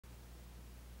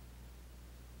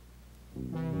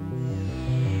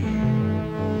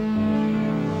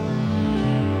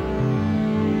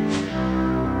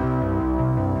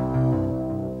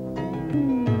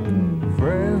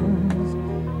Friends,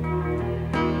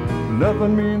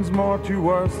 nothing means more to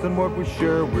us than what we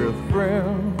share with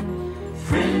friends.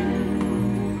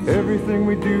 Everything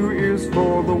we do is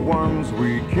for the ones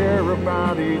we care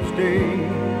about each day.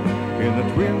 In the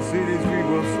Twin Cities we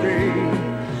will stay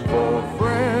for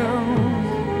friends.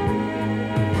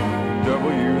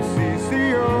 WCCO-TV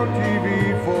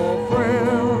for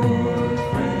friends.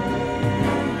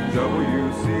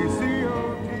 WCCO-TV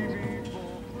for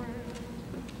friends.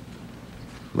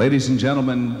 Ladies and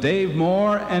gentlemen, Dave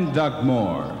Moore and Doug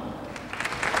Moore.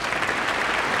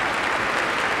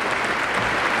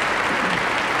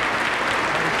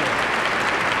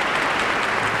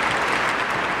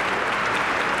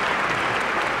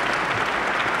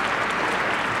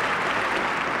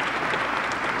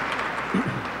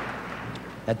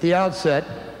 At the outset,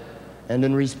 and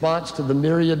in response to the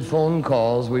myriad phone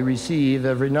calls we receive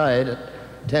every night at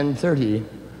 10:30,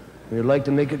 we would like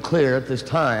to make it clear at this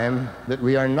time that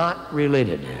we are not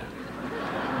related.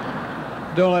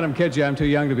 Don't let him kid you. I'm too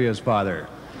young to be his father.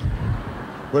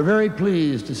 We're very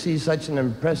pleased to see such an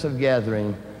impressive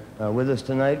gathering with us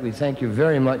tonight. We thank you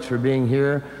very much for being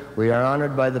here. We are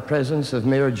honored by the presence of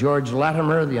Mayor George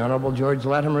Latimer, the Honorable George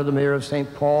Latimer, the Mayor of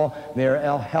St. Paul, Mayor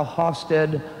Al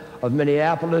Hofstede of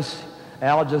Minneapolis.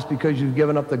 Al, just because you've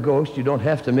given up the ghost, you don't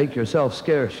have to make yourself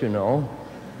scarce, you know.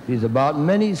 He's about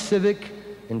many civic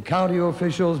and county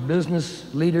officials, business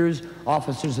leaders,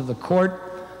 officers of the court.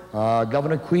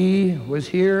 Governor Quee was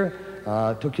here,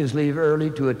 took his leave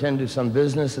early to attend to some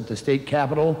business at the state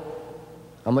capitol.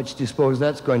 How much do you suppose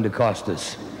that's going to cost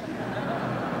us?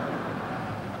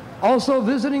 Also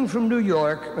visiting from New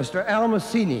York, Mr. Al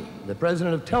Massini, the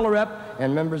president of Telerep,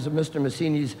 and members of Mr.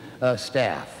 Massini's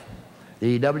staff.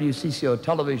 The WCCO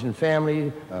television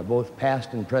family, both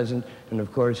past and present, and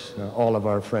of course, all of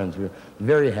our friends. We're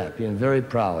very happy and very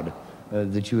proud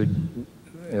that you would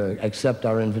accept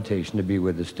our invitation to be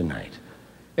with us tonight.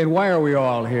 And why are we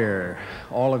all here?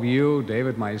 All of you,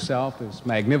 David, myself, this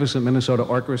magnificent Minnesota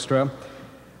Orchestra.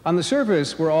 On the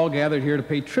surface, we're all gathered here to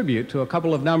pay tribute to a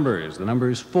couple of numbers, the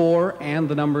numbers 4 and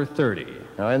the number 30.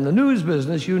 Now, in the news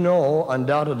business, you know,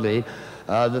 undoubtedly,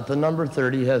 that the number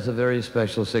 30 has a very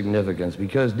special significance,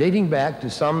 because dating back to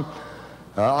some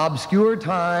obscure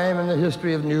time in the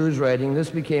history of news writing, this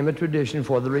became a tradition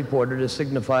for the reporter to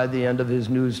signify the end of his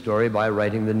news story by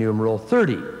writing the numeral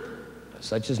 30.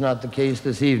 Such is not the case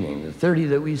this evening. The 30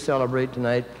 that we celebrate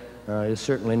tonight is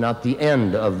certainly not the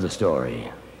end of the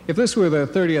story. If this were the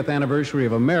 30th anniversary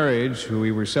of a marriage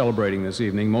we were celebrating this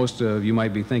evening, most of you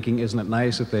might be thinking, isn't it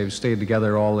nice that they've stayed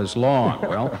together all this long?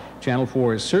 Well, Channel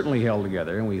 4 is certainly held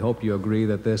together, and we hope you agree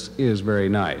that this is very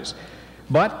nice.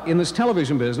 But in this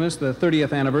television business, the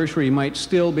 30th anniversary might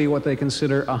still be what they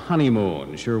consider a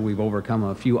honeymoon. Sure, we've overcome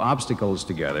a few obstacles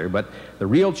together, but the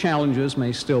real challenges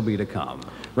may still be to come.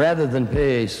 Rather than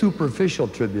pay a superficial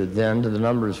tribute, then, to the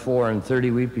numbers 4 and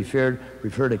 30, we prefer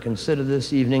to consider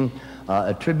this evening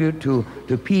a tribute to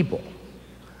people.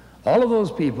 All of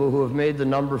those people who have made the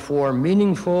number 4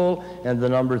 meaningful and the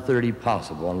number 30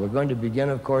 possible. And we're going to begin,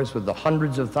 of course, with the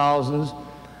hundreds of thousands,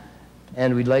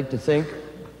 and we'd like to think,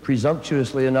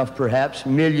 presumptuously enough perhaps,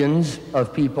 millions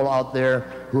of people out there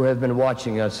who have been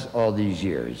watching us all these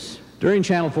years. During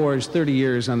Channel 4's 30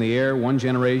 years on the air, one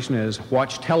generation has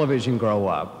watched television grow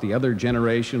up. The other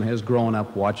generation has grown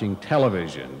up watching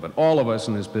television. But all of us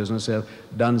in this business have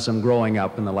done some growing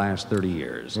up in the last 30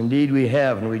 years. Indeed we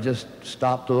have, and we just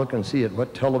stopped to look and see at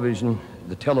what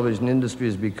the television industry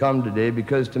has become today,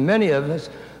 because to many of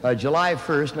us, July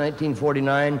 1st,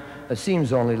 1949,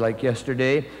 seems only like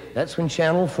yesterday. That's when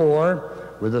Channel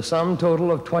 4, with a sum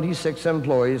total of 26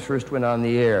 employees, first went on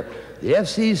the air. The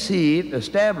FCC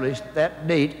established that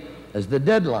date as the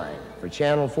deadline for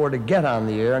Channel 4 to get on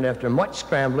the air, and after much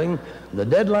scrambling, the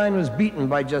deadline was beaten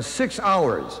by just 6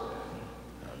 hours.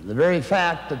 The very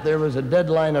fact that there was a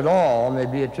deadline at all may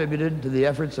be attributed to the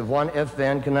efforts of one F.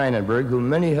 Van Konynenberg, whom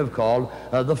many have called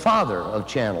the father of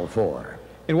Channel 4.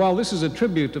 And while this is a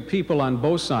tribute to people on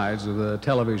both sides of the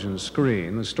television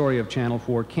screen, the story of Channel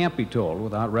 4 can't be told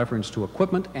without reference to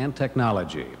equipment and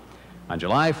technology. On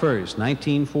July 1st,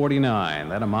 1949,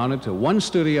 that amounted to one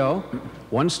studio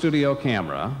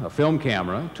camera, a film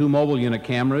camera, 2 mobile unit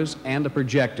cameras, and a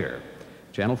projector.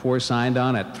 Channel 4 signed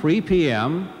on at 3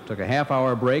 p.m., took a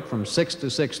half-hour break from 6 to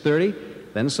 6:30,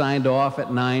 then signed off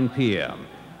at 9 p.m.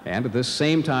 And at this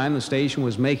same time, the station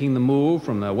was making the move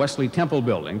from the Wesley Temple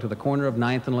building to the corner of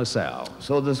 9th and LaSalle.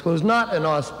 So this was not an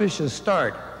auspicious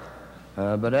start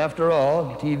But after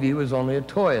all, TV was only a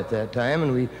toy at that time,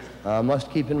 and we must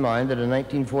keep in mind that in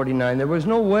 1949 there was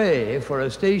no way for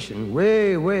a station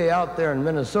way out there in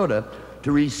Minnesota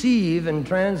to receive and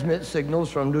transmit signals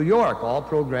from New York. All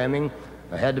programming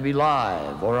had to be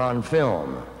live or on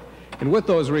film. And with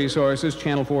those resources,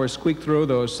 Channel 4 squeaked through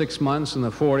those 6 months in the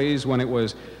 40s when it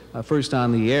was first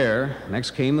on the air.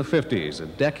 Next came the 50s, a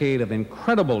decade of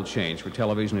incredible change for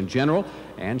television in general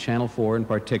and Channel 4 in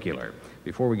particular.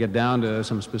 Before we get down to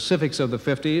some specifics of the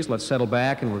 50s, let's settle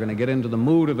back and we're going to get into the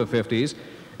mood of the 50s.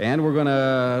 And we're going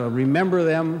to remember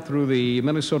them through the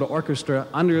Minnesota Orchestra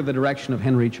under the direction of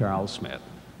Henry Charles Smith.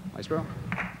 Maestro?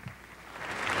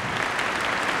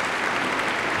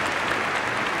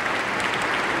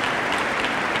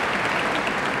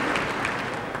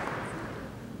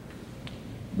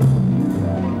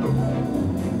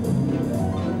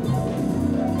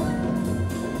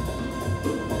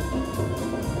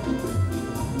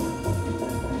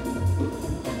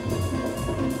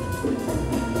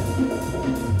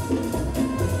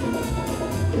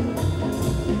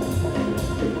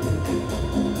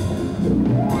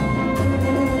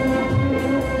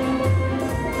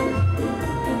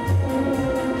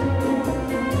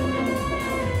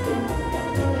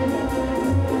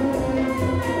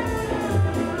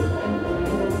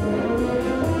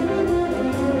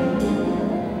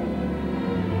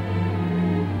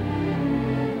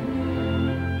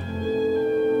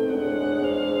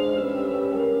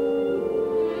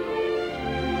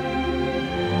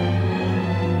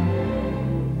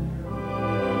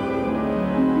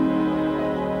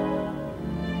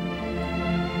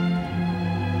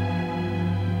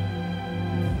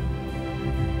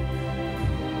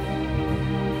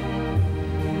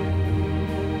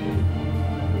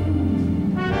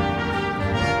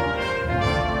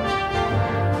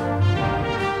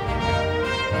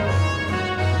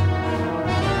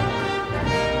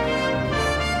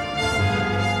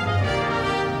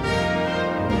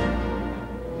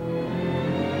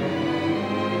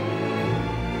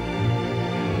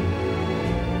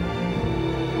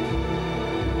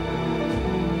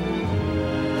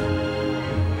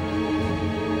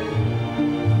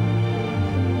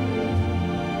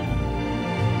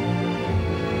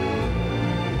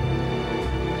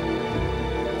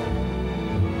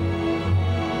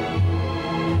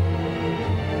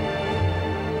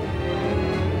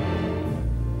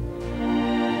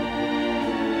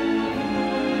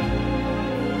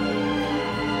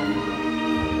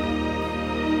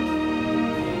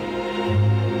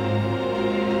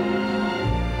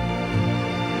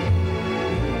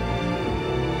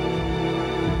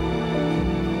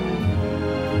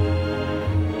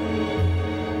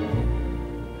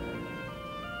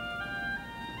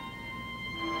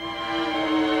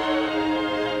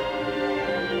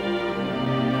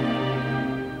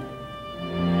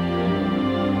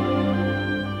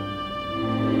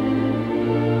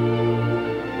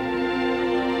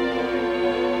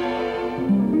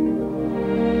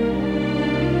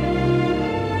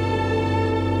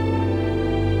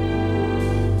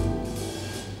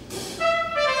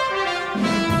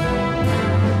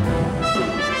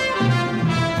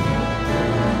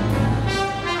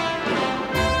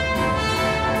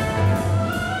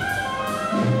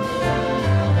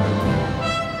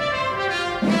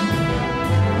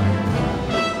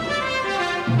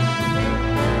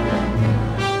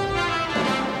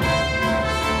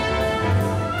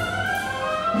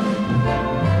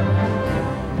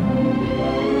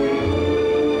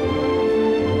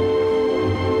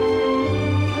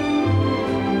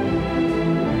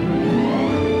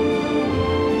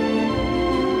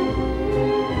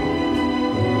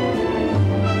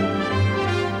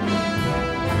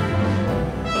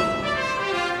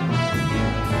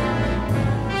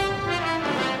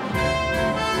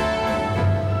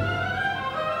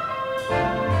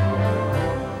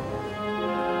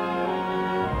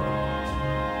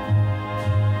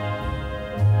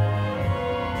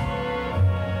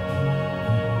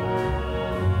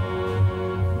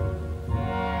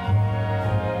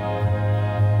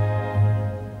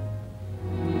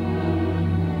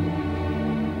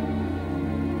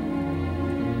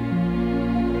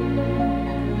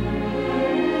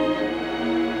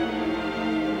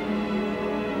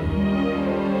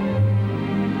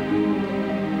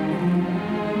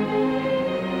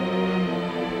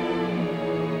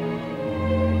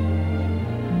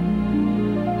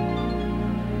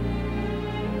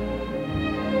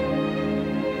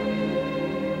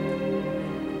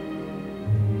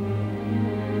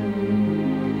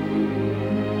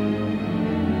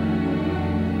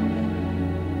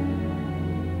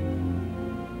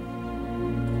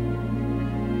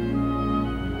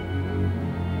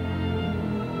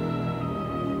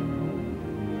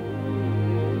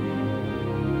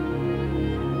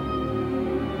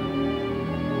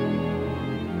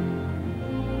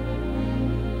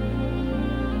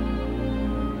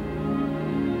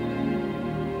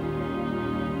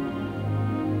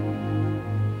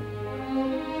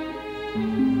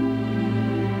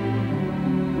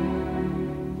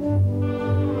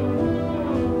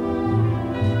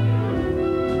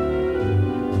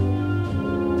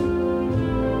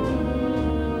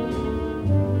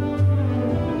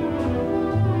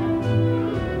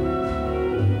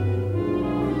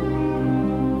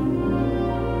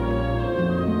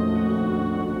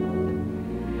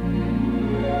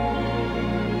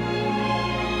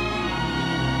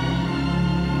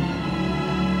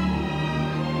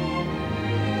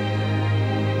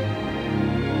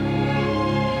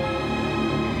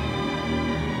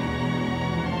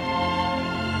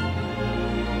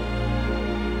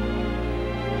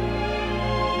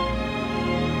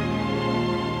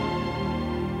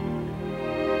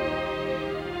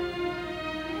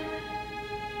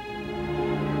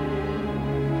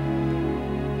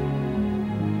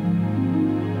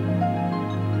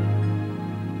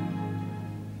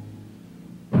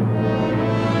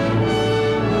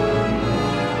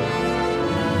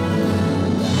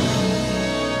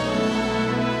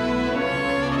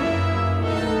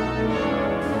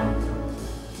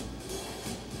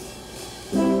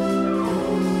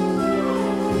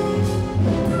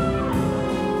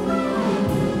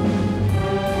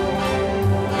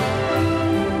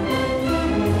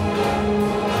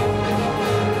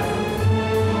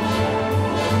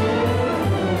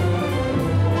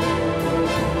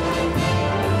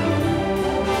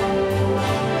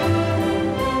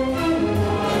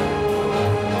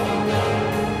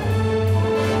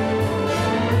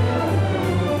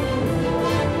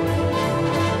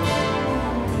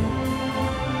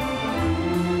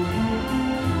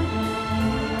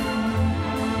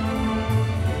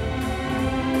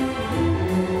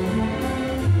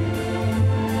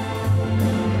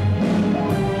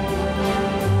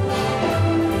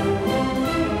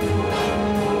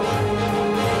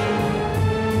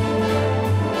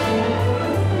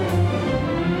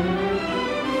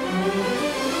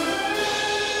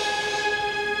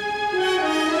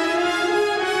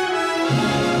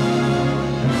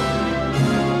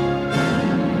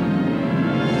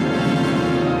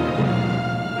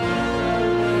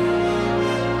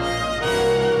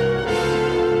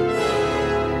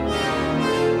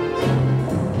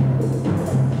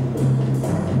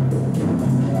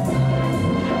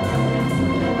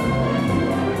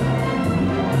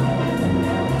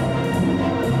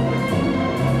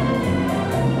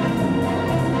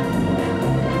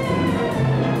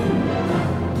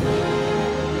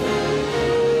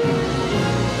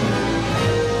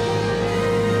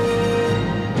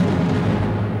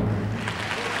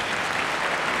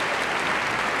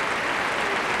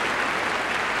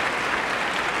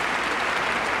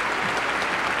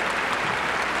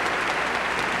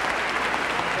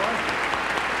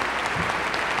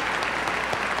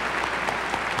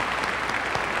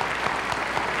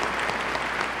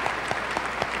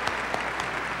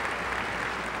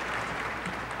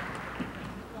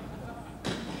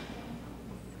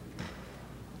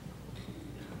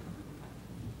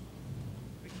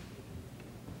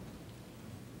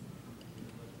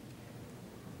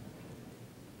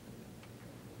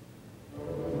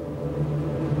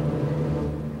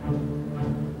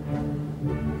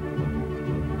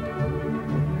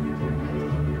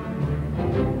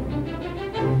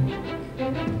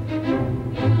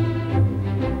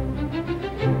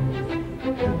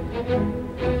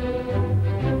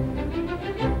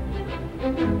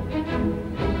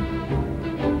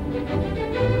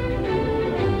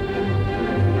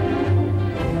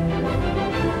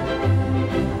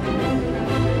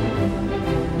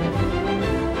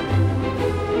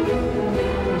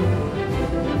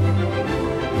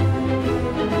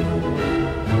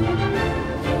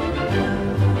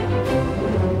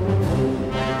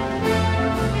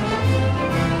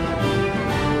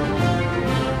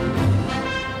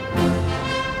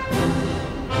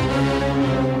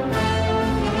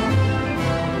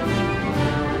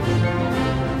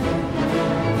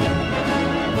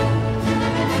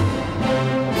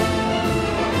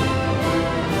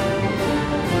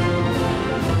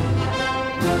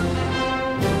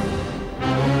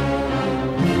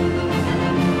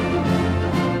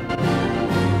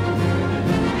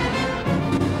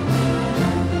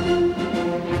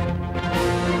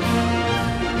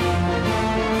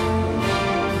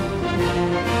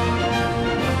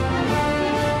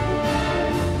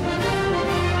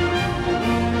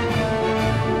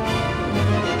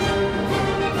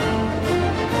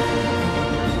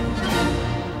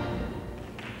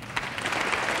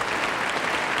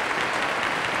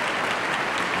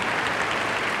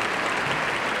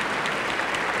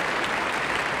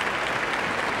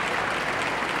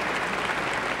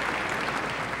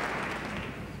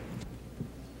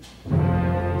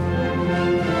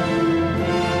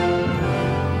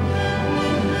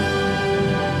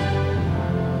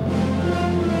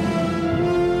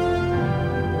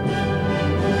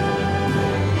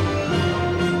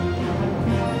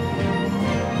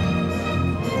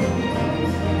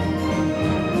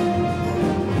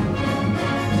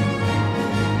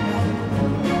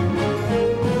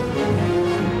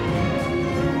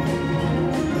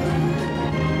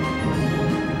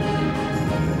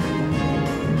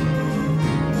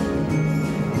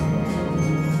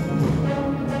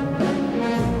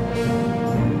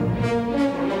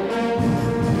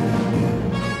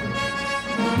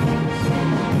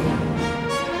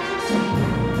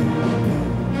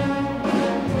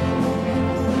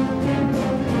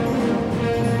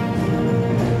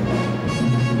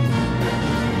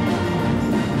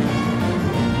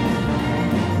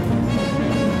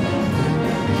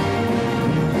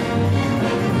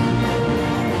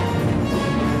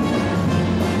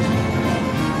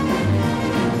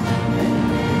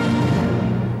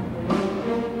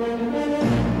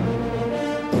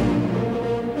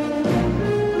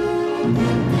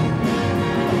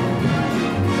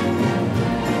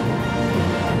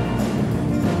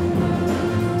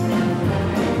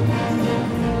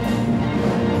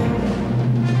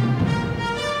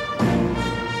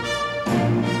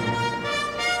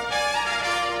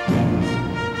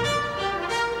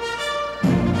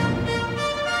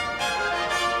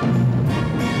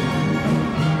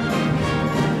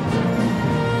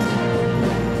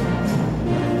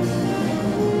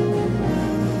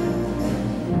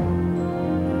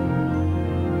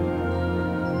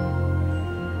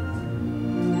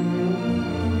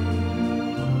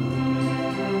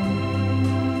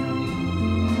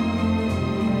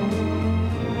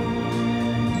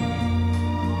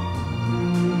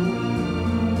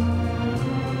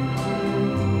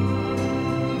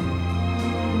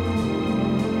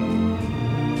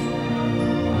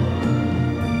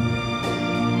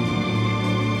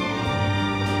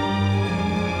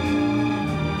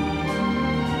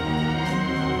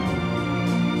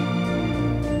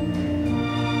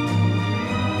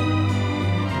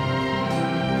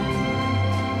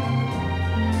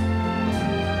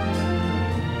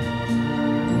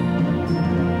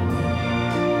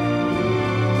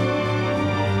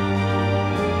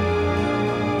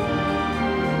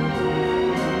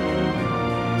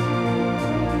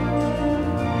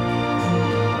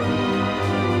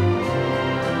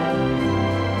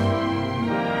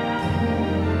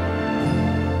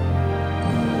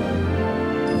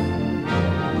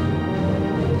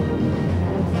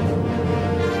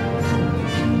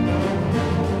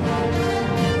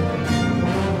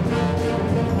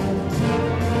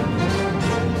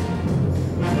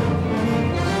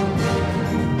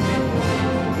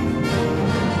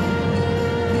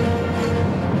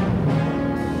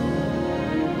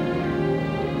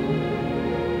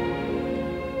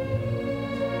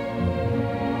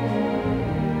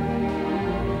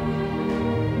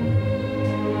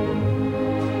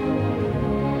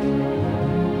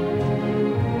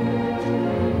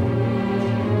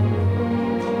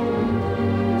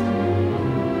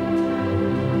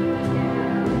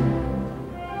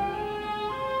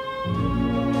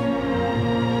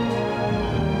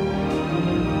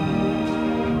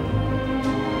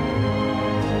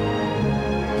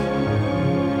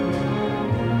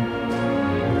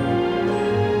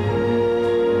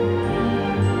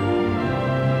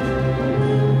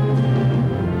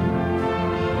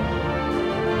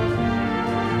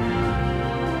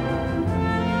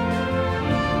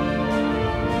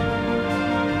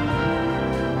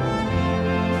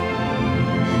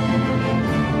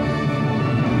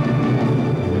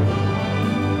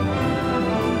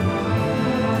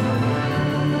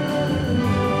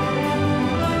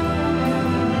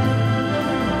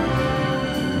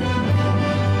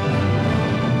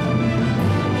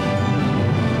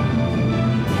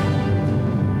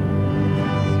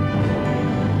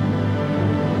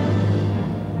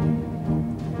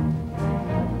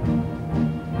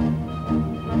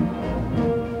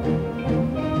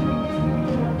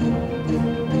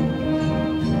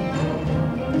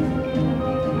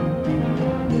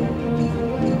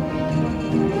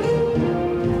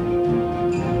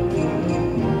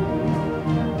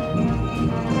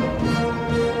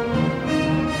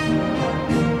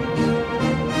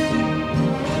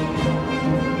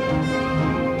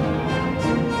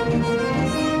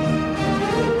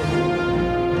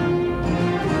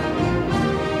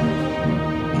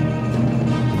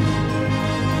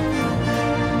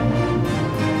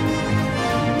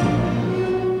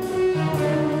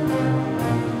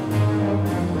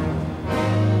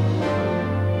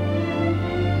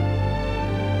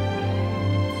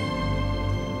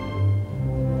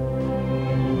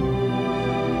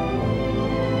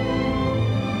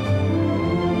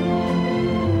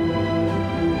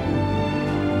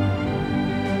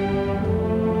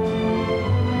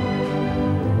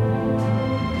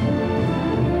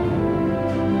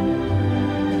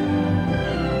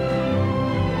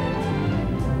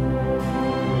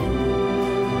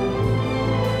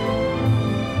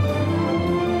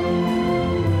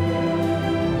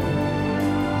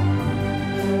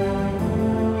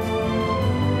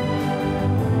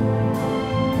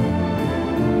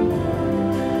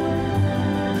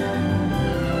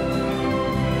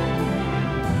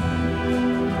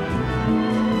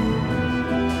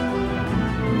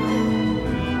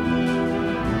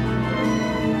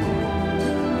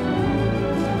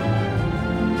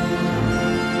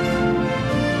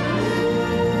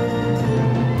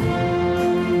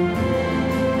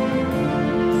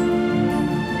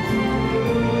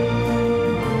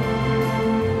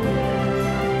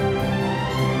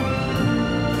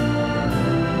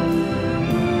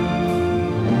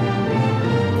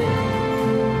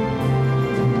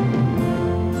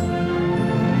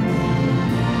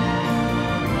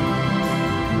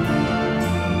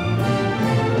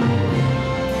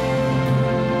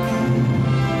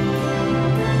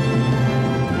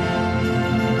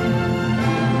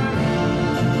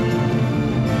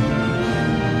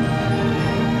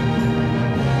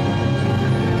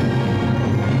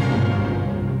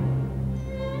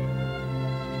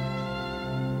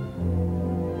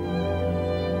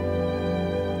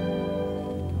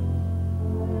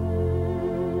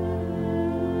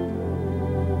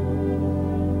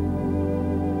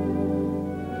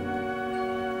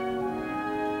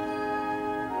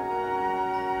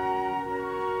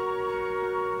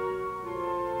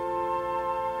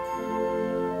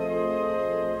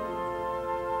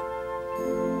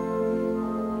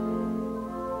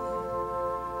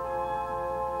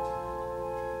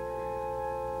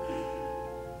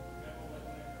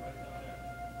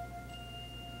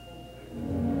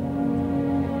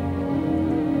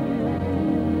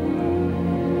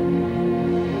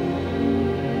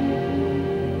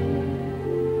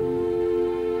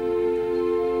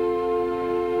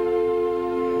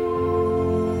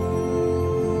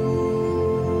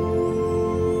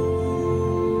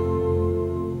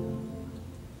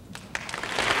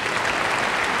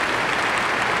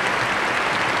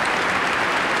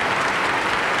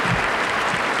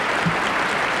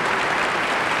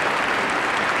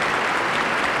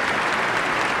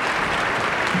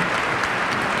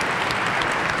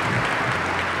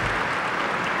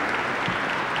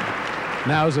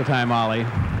 Now's the time, Ollie.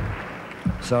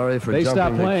 Sorry for They jumping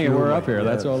stopped the playing and cue. we're up here. Yes.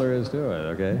 That's all there is to it,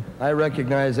 okay? I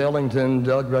recognize Ellington,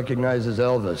 Doug recognizes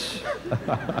Elvis.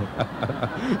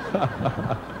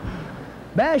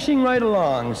 Bashing right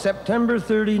along, September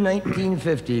 30,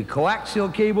 1950,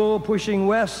 coaxial cable pushing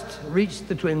west reached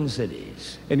the Twin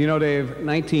Cities. And you know, Dave,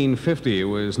 1950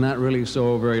 was not really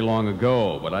so very long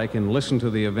ago, but I can listen to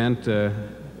the event,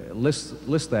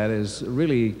 list that as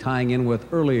really tying in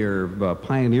with earlier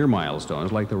pioneer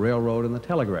milestones like the railroad and the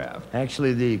telegraph.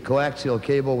 Actually, the coaxial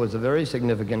cable was a very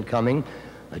significant coming.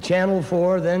 Channel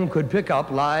 4 then could pick up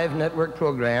live network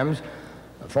programs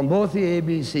from both the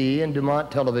ABC and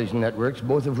Dumont television networks,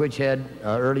 both of which had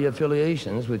early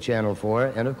affiliations with Channel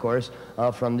 4, and of course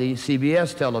from the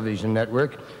CBS television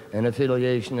network, an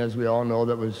affiliation, as we all know,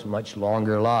 that was much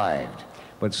longer lived.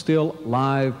 But still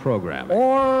live programming.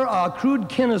 Or crude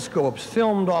kinescopes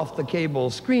filmed off the cable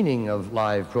screening of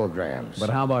live programs. But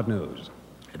how about news?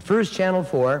 At first, Channel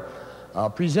 4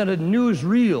 presented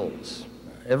newsreels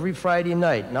every Friday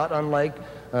night, not unlike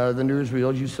the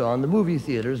newsreels you saw in the movie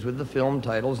theaters with the film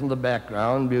titles and the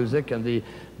background music and the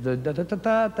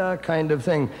da-da-da-da-da kind of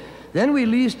thing. Then we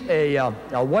leased a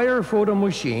wire photo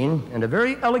machine, and a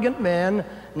very elegant man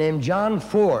named John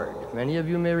Ford. Many of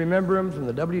you may remember him from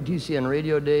the WTCN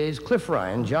radio days. Cliff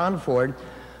Ryan, John Ford,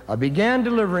 began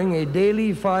delivering a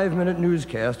daily 5-minute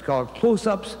newscast called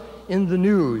Close-Ups in the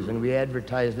News, and we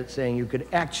advertised it saying you could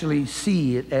actually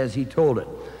see it as he told it.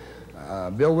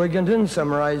 Bill Wigginton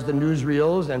summarized the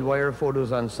newsreels and wire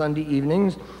photos on Sunday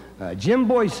evenings. Jim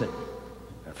Boyson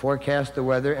forecast the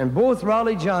weather, and both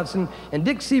Raleigh Johnson and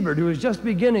Dick Siebert, who was just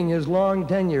beginning his long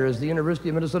tenure as the University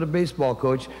of Minnesota baseball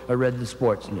coach, read the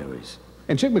sports news.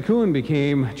 And Chick McCoon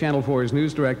became Channel 4's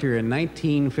news director in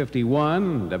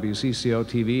 1951.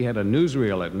 WCCO-TV had a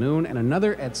newsreel at noon and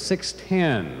another at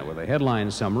 6:10 with a headline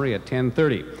summary at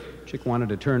 10:30. Chick wanted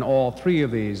to turn all three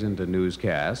of these into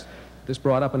newscasts. This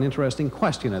brought up an interesting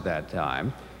question at that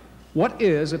time. What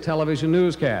is a television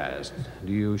newscast?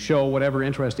 Do you show whatever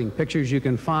interesting pictures you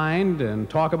can find and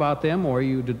talk about them, or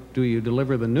do you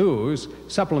deliver the news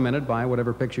supplemented by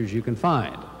whatever pictures you can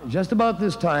find? Just about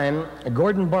this time,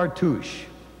 Gordon Bartouche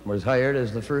was hired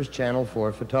as the first Channel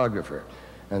 4 photographer,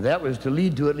 and that was to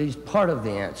lead to at least part of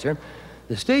the answer.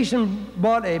 The station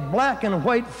bought a black and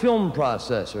white film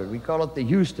processor. We call it the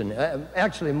Houston.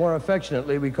 Actually, more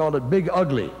affectionately, we called it Big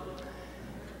Ugly.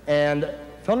 And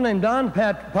a fellow named Don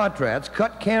Potratz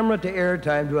cut camera to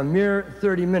airtime to a mere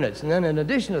 30 minutes. And then in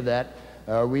addition to that,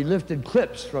 we lifted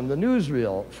clips from the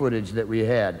newsreel footage that we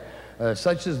had,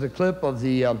 such as the clip of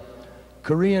the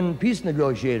Korean peace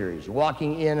negotiators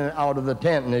walking in and out of the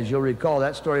tent. And as you'll recall,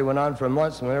 that story went on for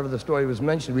months, and whenever the story was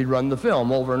mentioned, we'd run the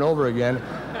film over and over again,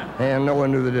 and no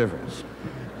one knew the difference.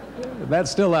 That's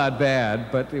still not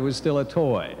bad, but it was still a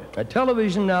toy.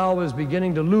 Television now was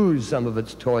beginning to lose some of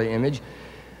its toy image.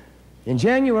 In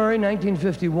January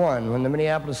 1951, when the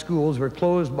Minneapolis schools were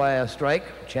closed by a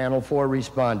strike, Channel 4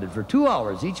 responded. For 2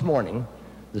 hours each morning,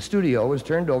 the studio was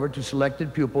turned over to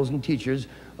selected pupils and teachers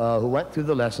who went through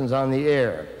the lessons on the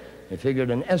air. They figured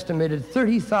an estimated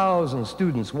 30,000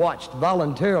 students watched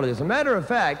voluntarily. As a matter of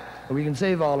fact, we can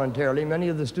say voluntarily, many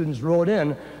of the students wrote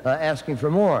in asking for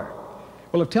more.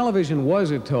 Well, if television was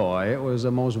a toy, it was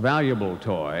a most valuable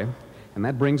toy. And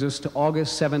that brings us to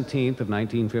August 17th of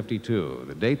 1952,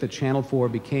 the date that Channel 4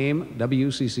 became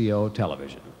WCCO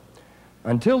Television.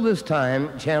 Until this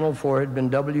time, Channel 4 had been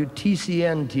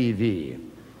WTCN-TV.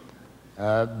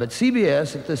 But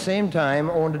CBS, at the same time,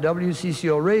 owned a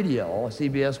WCCO radio.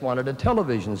 CBS wanted a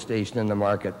television station in the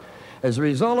market. As a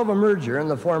result of a merger and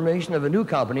the formation of a new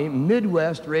company,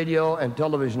 Midwest Radio and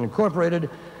Television Incorporated,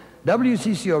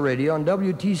 WCCO Radio and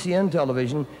WTCN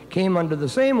Television came under the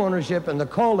same ownership, and the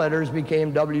call letters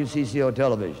became WCCO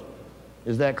Television.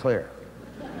 Is that clear?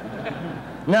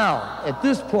 Now, at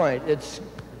this point, it's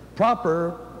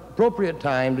appropriate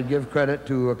time to give credit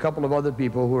to a couple of other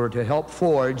people who are to help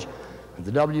forge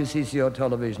the WCCO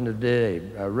Television of today.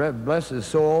 Bless his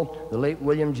soul, the late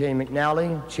William J.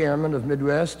 McNally, chairman of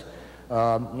Midwest.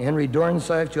 Henry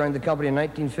Dornsife joined the company in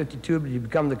 1952, but he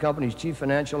became the company's chief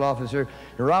financial officer.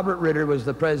 And Robert Ritter was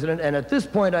the president. And at this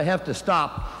point, I have to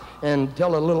stop and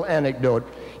tell a little anecdote.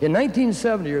 In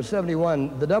 1970 or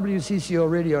 71, the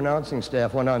WCCO radio announcing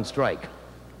staff went on strike.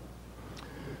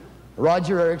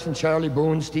 Roger Erickson, Charlie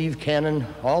Boone, Steve Cannon,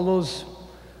 all those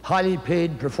highly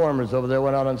paid performers over there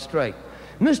went out on strike.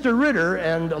 Mr. Ritter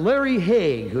and Larry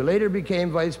Haig, who later became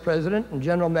vice president and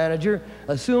general manager,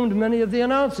 assumed many of the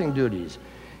announcing duties.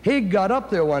 Haig got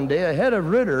up there one day ahead of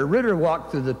Ritter. Ritter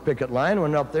walked through the picket line,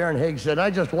 went up there, and Haig said,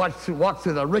 "I just walked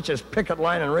through the richest picket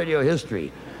line in radio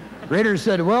history." Rader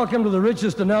said, "Welcome to the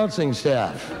richest announcing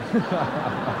staff."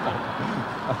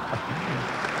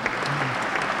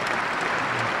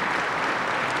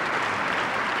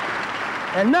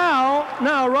 And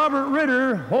now Robert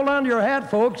Ritter, hold on to your hat,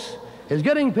 folks, is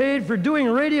getting paid for doing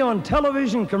radio and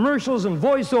television commercials and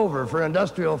voiceover for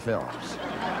industrial films.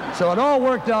 So it all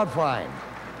worked out fine.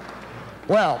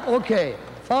 Well, okay,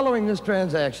 following this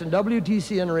transaction,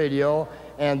 WTCN Radio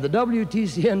and the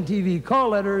WTCN TV call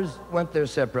letters went their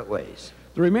separate ways.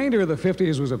 The remainder of the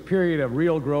 50s was a period of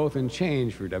real growth and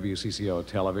change for WCCO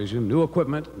television. New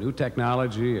equipment, new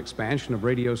technology, expansion of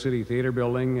Radio City Theater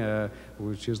Building,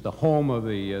 which is the home of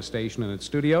the station and its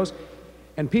studios,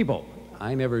 and people.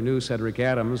 I never knew Cedric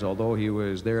Adams, although he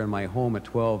was there in my home at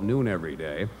 12 noon every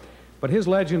day. But his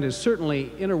legend is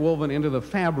certainly interwoven into the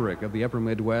fabric of the Upper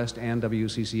Midwest and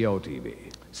WCCO-TV.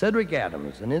 Cedric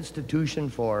Adams, an institution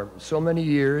for so many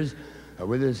years,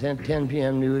 with his 10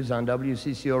 p.m. news on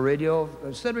WCCO Radio,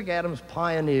 Cedric Adams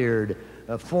pioneered,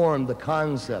 formed the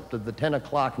concept of the 10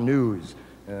 o'clock news,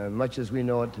 much as we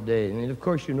know it today. And of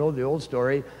course, you know the old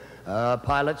story.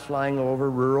 Pilots flying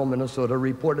over rural Minnesota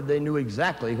reported they knew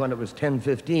exactly when it was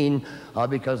 10:15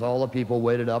 because all the people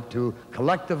waited up to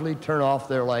collectively turn off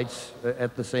their lights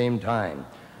at the same time.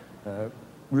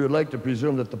 We would like to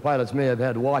presume that the pilots may have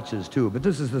had watches too, but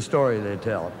this is the story they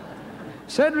tell.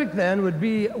 Cedric then would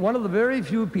be one of the very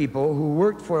few people who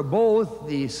worked for both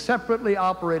the separately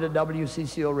operated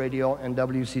WCCO Radio and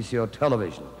WCCO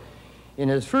Television. In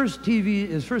his first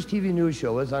TV news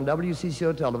show was on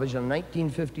WCCO Television in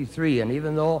 1953, and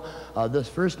even though this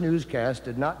first newscast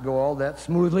did not go all that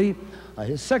smoothly,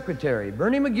 his secretary,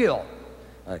 Bernie McGill,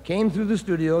 came through the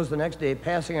studios the next day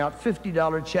passing out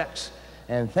 $50 checks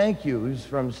and thank yous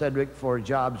from Cedric for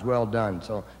jobs well done.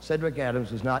 So Cedric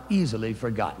Adams was not easily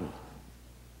forgotten.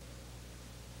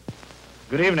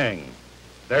 Good evening.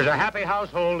 There's a happy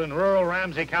household in rural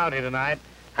Ramsey County tonight,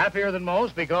 happier than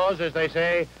most because, as they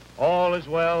say, all is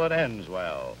well that ends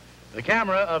well. The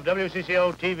camera of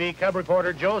WCCO-TV cub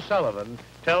reporter Joe Sullivan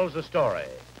tells the story.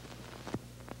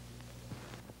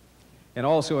 And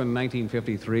also in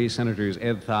 1953, Senators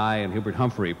Ed Thigh and Hubert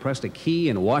Humphrey pressed a key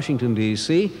in Washington,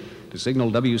 D.C. to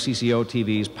signal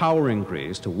WCCO-TV's power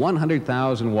increase to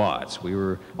 100,000 watts. We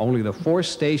were only the fourth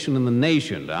station in the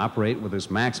nation to operate with this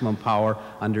maximum power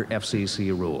under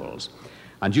FCC rules.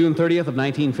 On June 30th of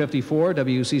 1954,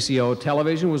 WCCO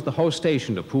Television was the host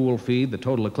station to pool feed the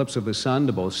total eclipse of the sun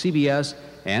to both CBS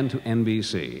and to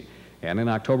NBC. And in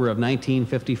October of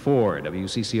 1954,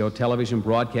 WCCO Television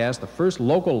broadcast the first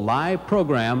local live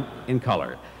program in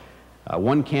color. A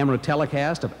one-camera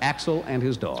telecast of Axel and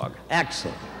his dog.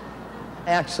 Axel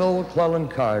Clellan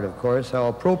Card, of course. How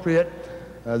appropriate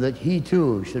that he,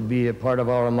 too, should be a part of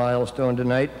our milestone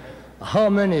tonight. How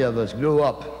many of us grew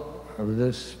up with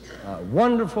this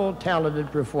wonderful,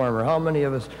 talented performer? How many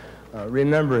of us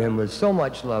remember him with so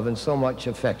much love and so much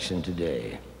affection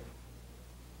today?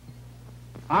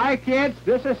 Hi, kids.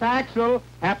 This is Axel.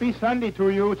 Happy Sunday to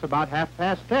you. It's about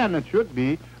 10:30. It should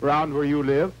be, around where you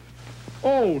live.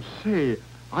 Oh, say,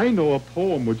 I know a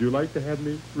poem. Would you like to have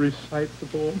me recite the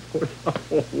poem?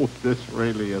 Oh, this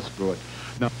really is good.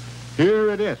 Now,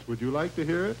 here it is. Would you like to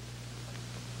hear it?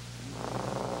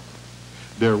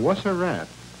 There was a rat,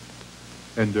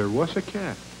 and there was a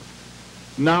cat.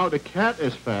 Now the cat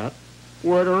is fat,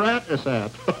 where the rat is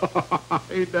at.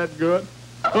 Ain't that good?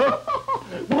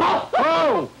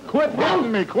 Oh, quit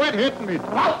hitting me, quit hitting me.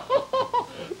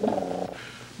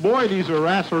 Boy, these are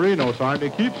Rasserinos, aren't they?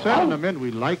 Keep sending them in.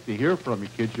 We like to hear from you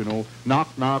kids, you know.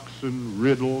 Knock-knocks and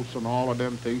riddles and all of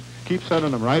them things. Keep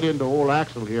sending them right into old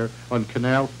Axel here on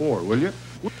Canal 4, will you?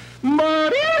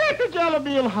 But the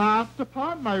jelly hopped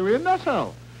upon my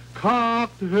windowsill.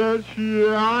 Cocked her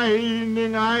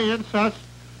shining eye and says,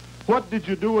 what did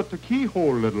you do at the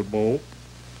keyhole, little Bo?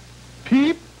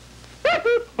 Peep?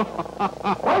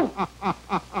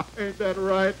 Ain't that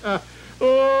right?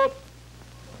 Oh.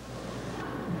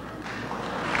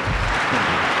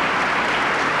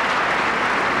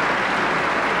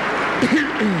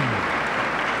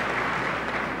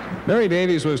 Mary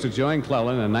Davies was to join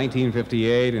Clellan in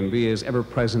 1958 and be his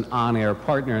ever-present on-air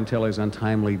partner until his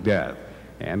untimely death.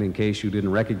 And in case you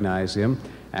didn't recognize him,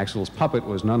 Axel's puppet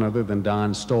was none other than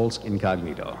Don Stoltz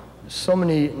Incognito. So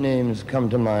many names come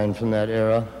to mind from that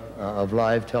era of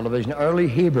live television. Arlie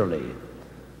Haberly,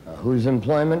 whose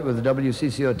employment with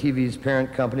WCCO-TV's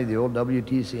parent company, the old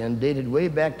WTCN, dated way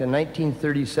back to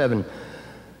 1937.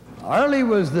 Arlie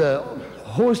was the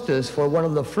hostess for one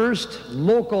of the first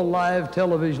local live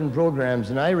television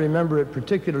programs, and I remember it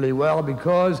particularly well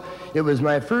because it was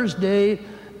my first day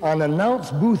on announce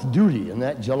booth duty in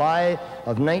that July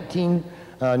of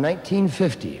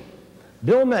 1950.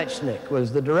 Bill Metchnick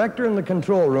was the director in the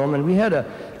control room, and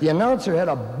the announcer had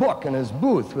a book in his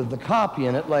booth with the copy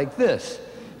in it like this.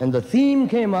 And the theme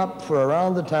came up for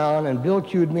Around the Town, and Bill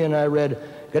cued me, and I read,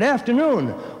 "Good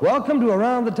afternoon. Welcome to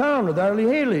Around the Town with Arlie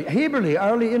Haberly,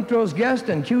 Arlie intro's guest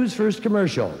and Q's first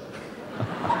commercial."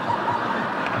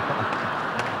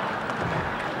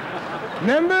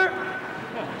 Remember?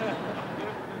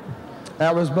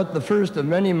 That was but the first of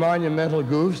many monumental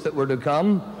goofs that were to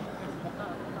come.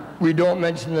 We don't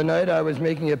mention the night I was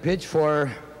making a pitch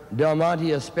for Del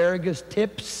Monte asparagus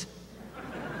tips.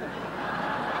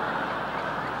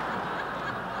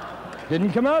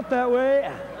 Didn't come out that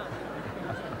way.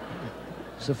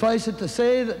 Suffice it to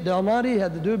say that Del Monte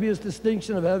had the dubious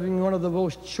distinction of having one of the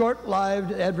most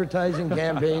short-lived advertising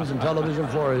campaigns in television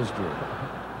floor history.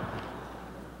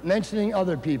 Mentioning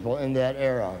other people in that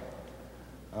era,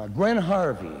 Gwen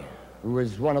Harvey, who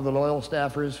was one of the loyal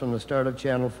staffers from the start of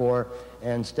Channel 4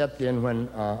 and stepped in when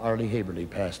Arlie Haberly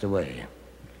passed away.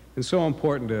 And so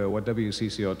important to what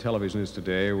WCCO television is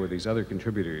today were these other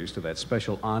contributors to that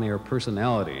special on-air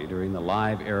personality during the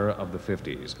live era of the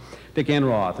 50s. Dick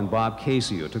Enroth and Bob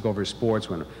Casey, who took over sports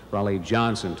when Raleigh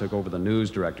Johnson took over the news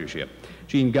directorship.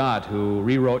 Gene Gott, who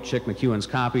rewrote Chick McEwen's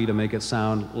copy to make it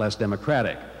sound less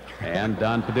Democratic, and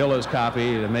Don Padilla's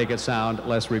copy to make it sound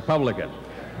less Republican.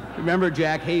 Remember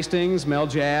Jack Hastings, Mel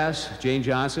Jass, Jane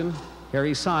Johnson,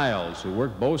 Harry Siles, who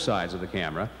worked both sides of the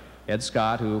camera, Ed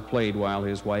Scott, who played while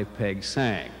his wife Peg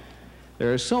sang.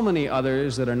 There are so many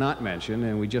others that are not mentioned,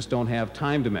 and we just don't have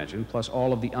time to mention, plus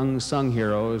all of the unsung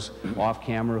heroes off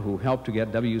camera who helped to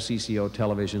get WCCO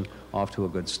television off to a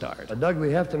good start. Doug,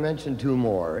 we have to mention two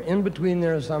more. In between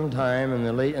there sometime in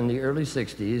the early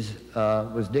 60s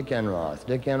was Dick Enroth.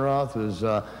 Dick Enroth was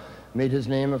made his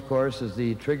name, of course, as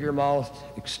the trigger-mouthed,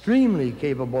 extremely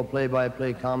capable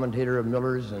play-by-play commentator of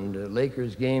Miller's and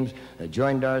Lakers games,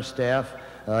 joined our staff.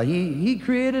 He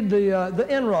created the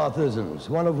Enrothisms,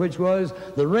 one of which was,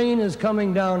 "The rain is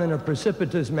coming down in a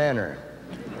precipitous manner."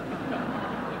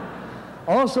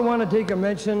 Also want to take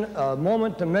a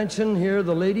moment to mention here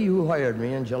the lady who hired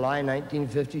me in July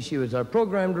 1950. She was our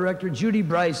program director, Judy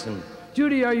Bryson.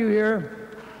 Judy, are you here?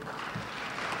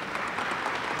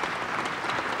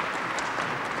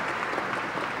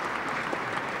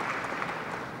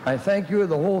 I thank you,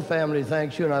 the whole family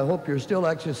thanks you, and I hope you're still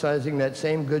exercising that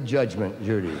same good judgment,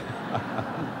 Judy.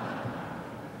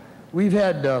 We've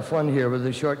had fun here with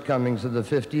the shortcomings of the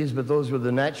 50s, but those were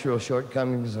the natural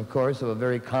shortcomings, of course, of a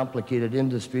very complicated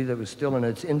industry that was still in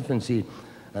its infancy.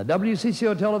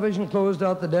 WCCO television closed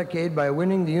out the decade by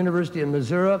winning the University of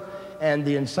Missouri and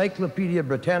the Encyclopedia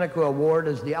Britannica Award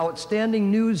as the Outstanding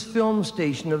News Film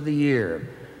Station of the Year.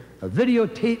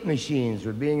 Videotape machines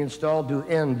were being installed to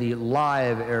end the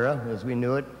live era as we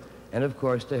knew it, and of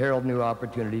course to herald new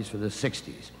opportunities for the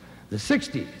 60s. The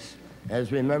 60s,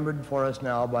 as remembered for us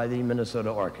now by the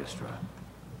Minnesota Orchestra.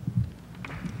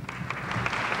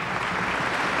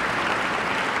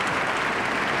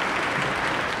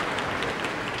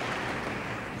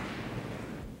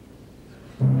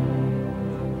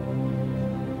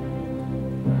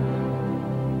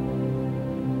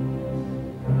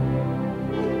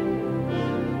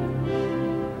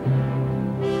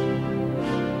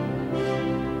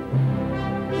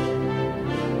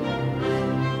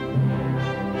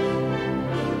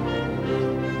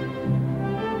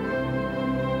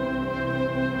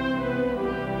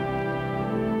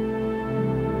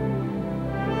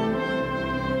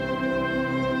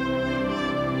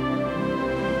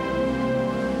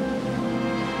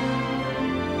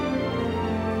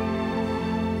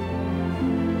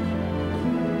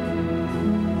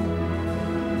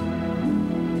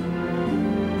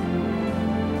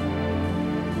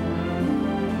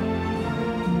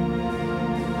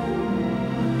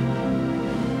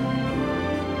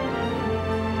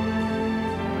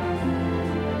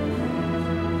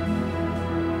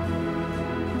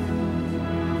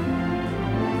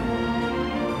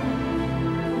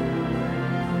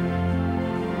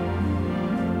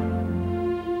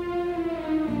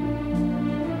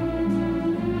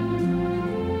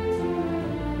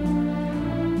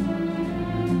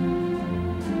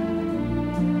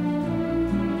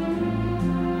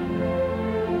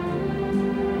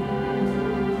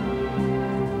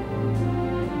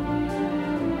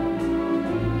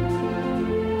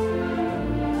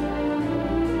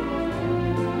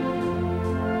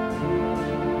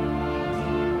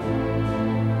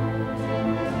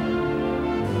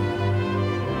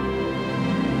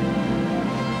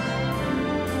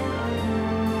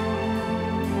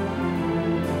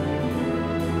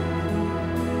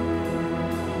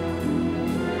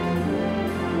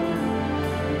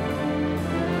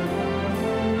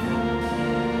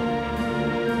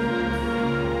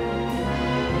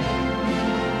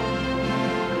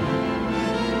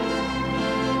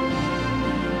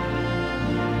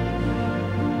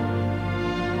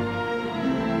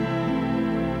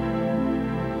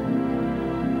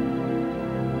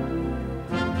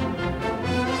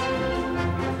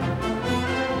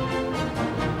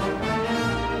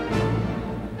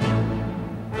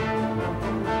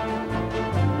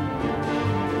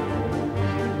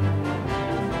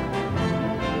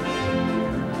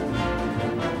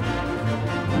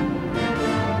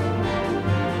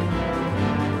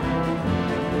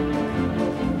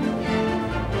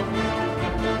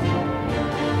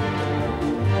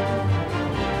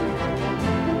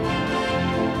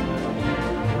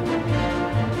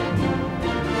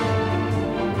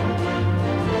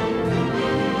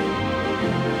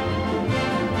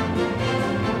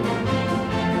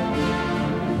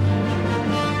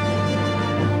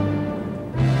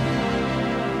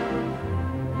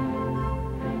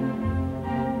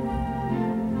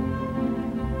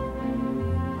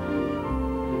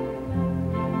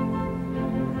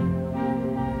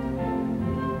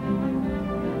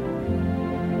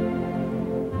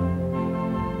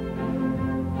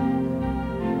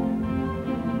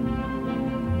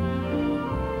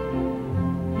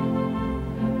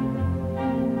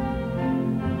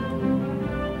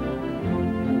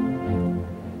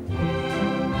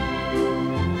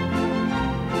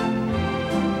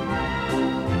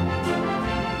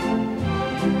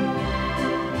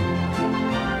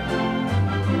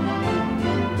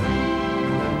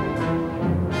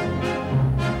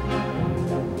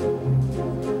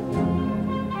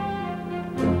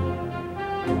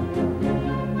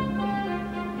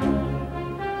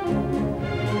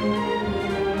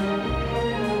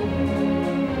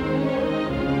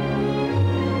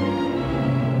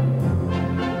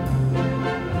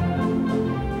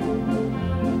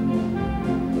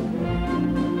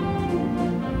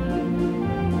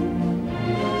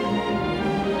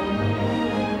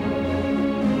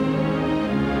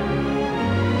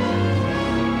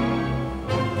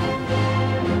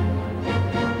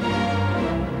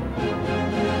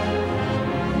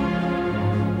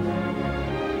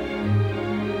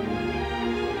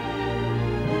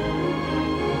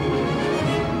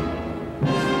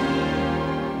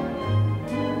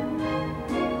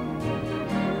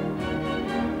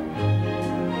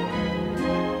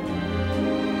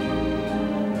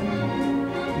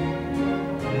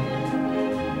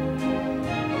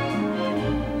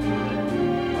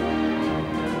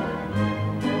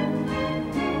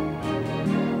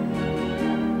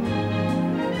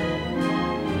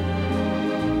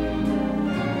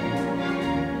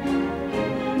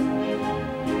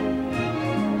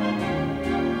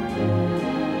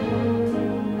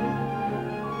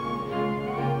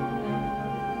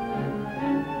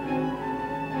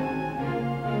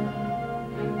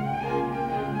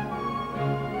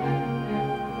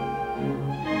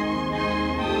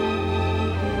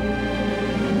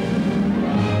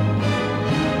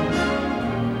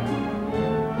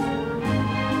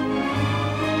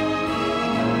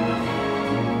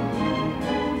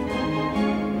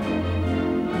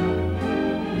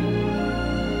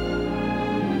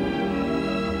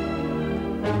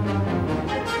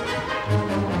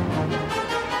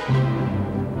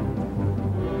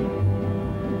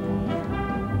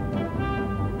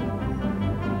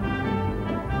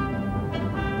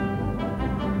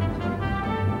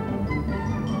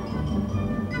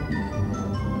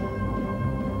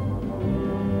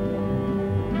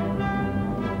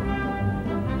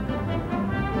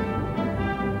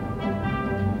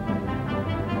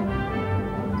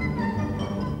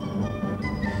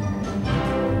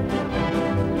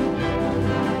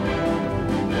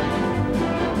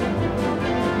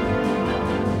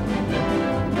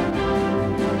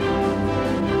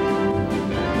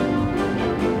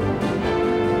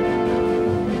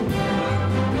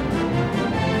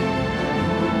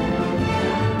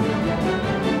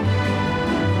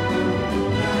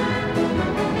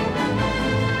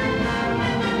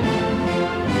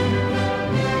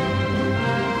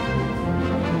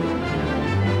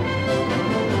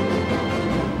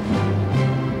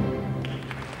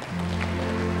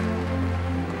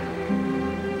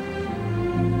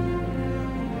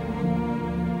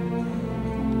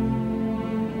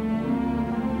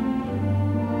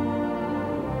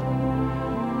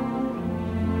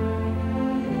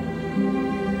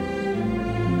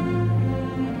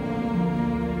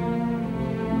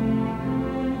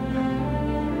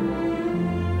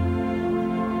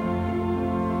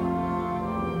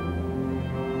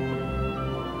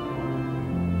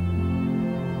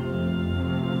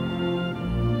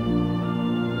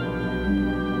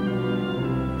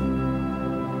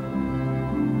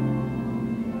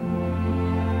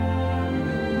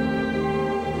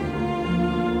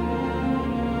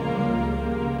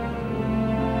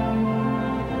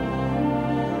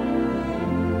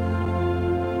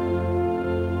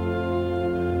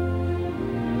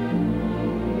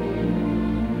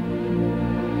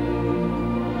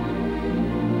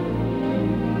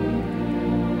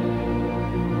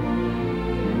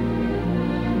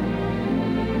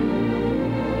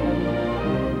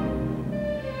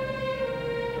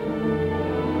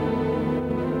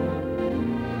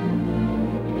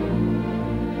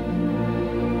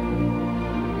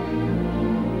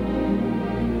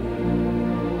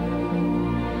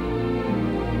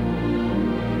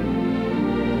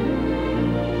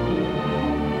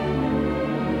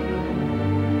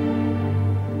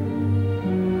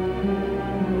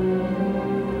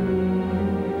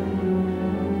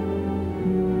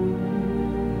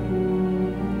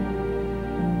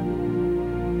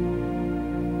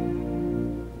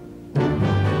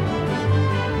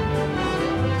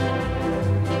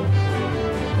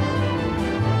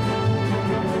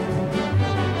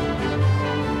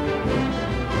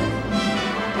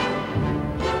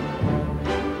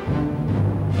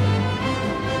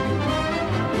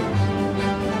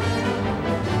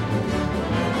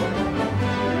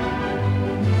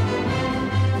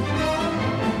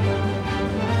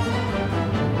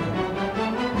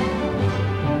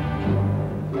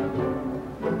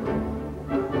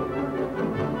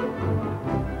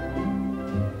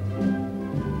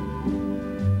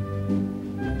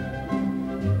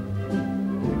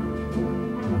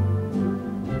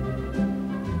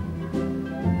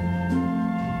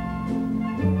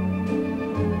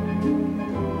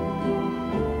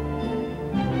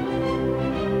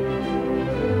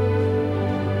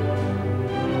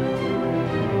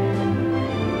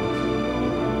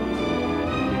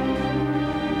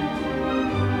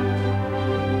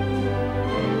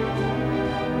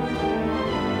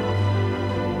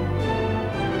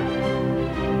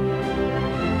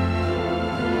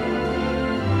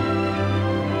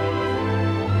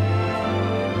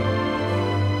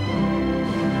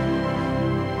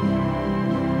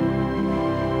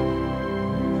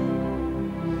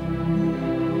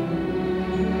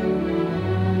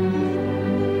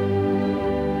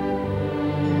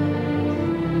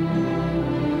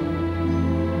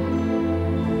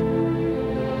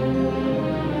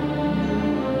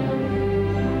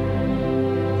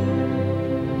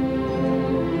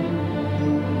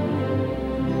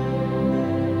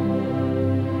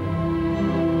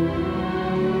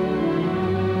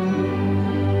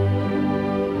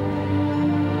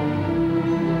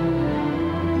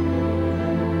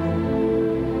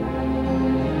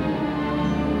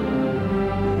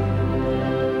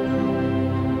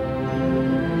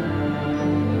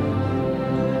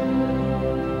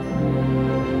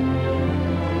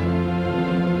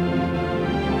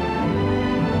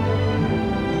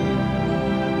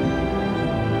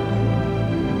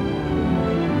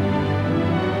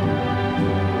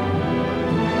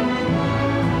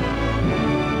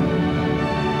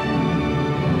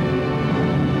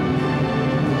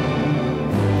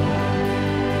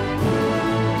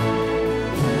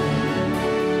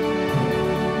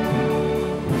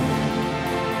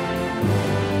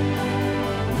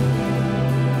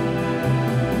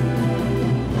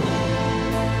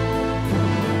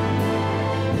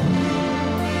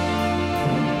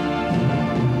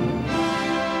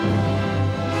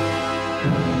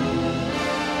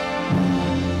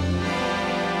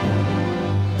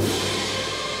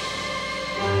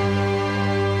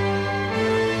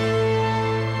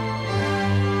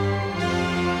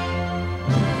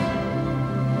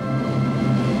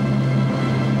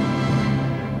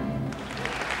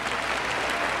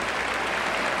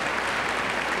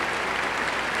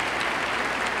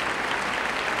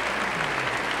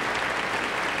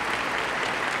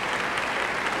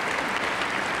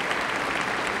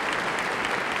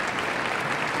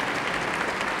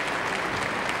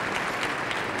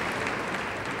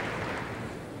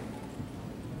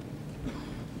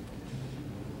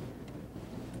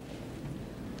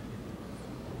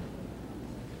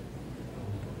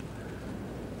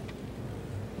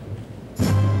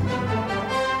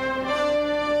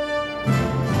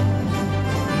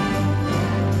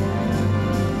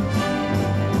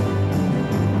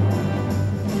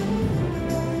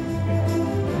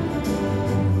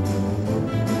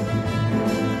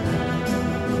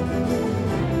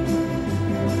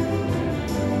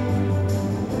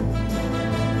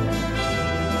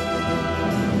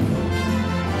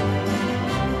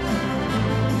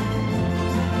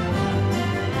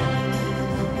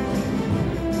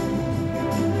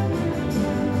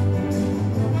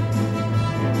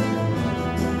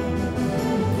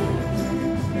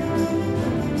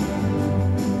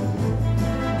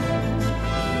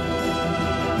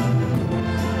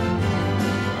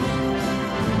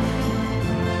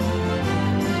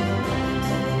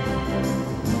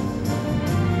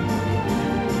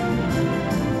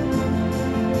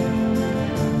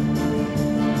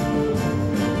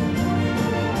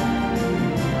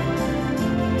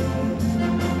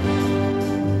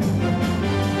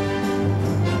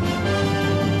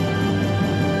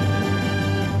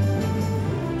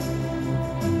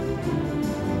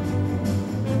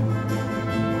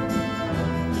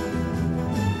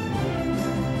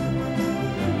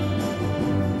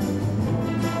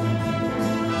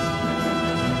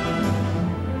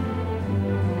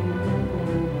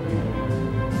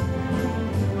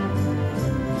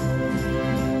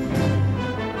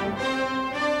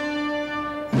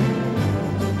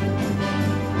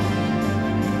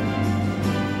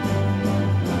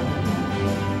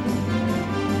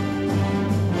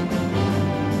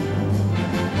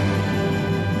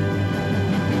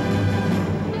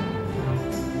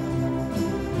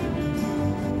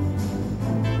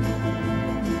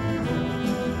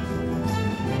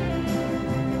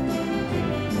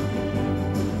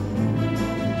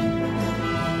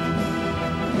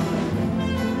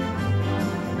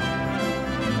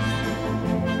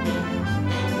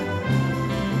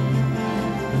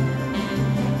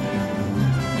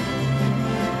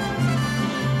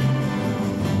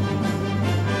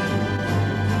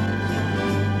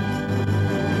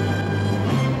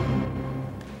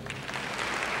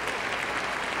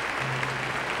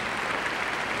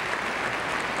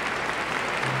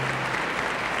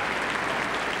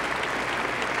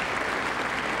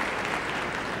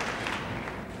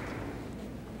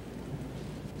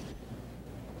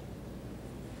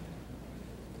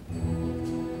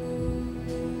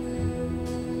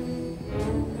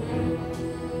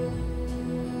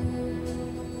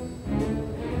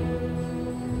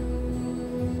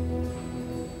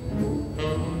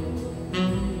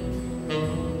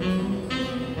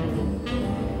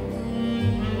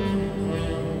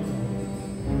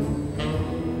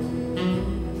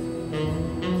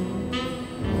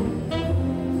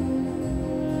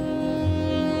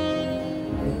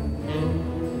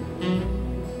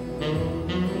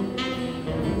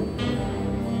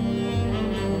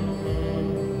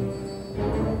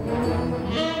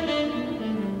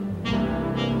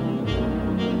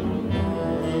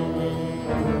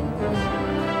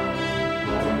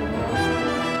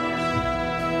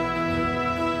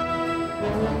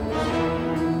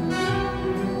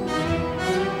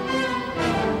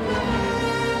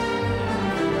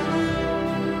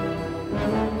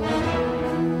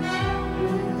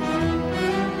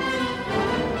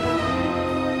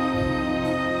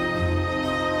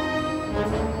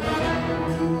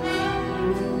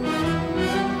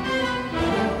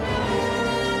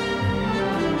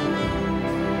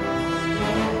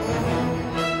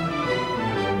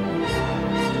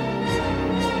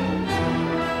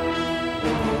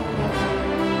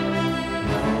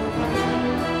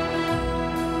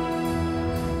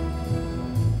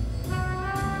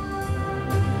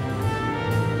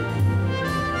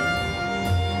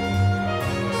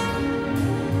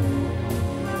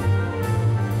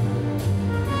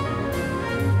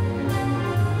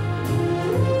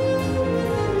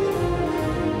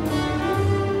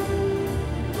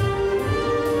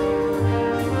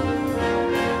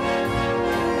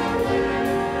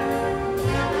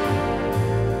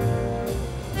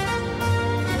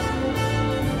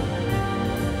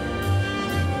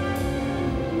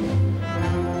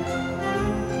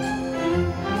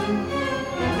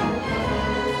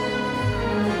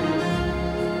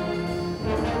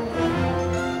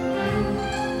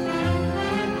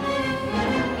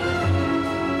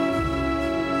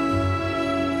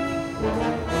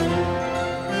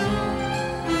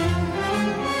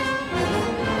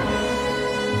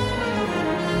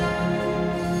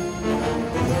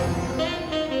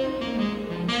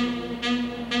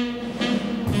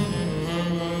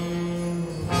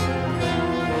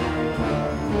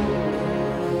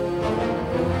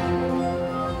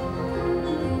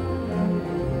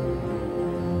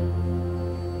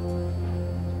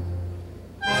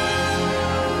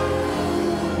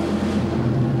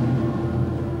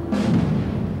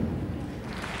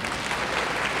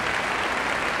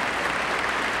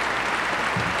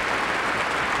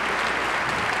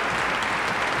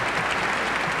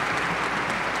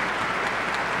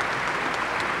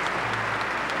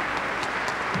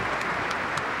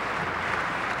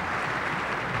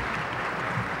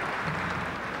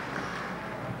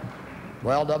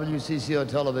 Well, WCCO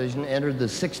television entered the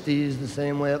 60s the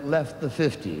same way it left the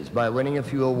 50s, by winning a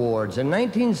few awards. In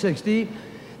 1960,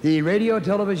 the Radio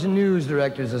Television News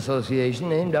Directors Association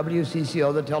named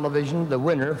WCCO the television the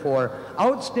winner for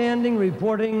Outstanding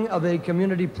Reporting of a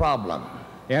Community Problem.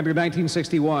 And in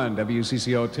 1961,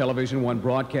 WCCO television won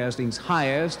broadcasting's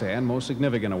highest and most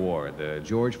significant award, the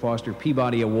George Foster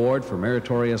Peabody Award for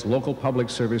Meritorious Local Public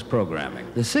Service Programming.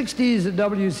 The 60s at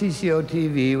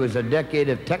WCCO-TV was a decade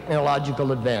of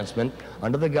technological advancement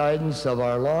under the guidance of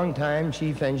our longtime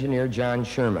chief engineer, John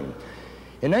Sherman.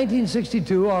 In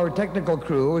 1962, our technical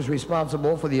crew was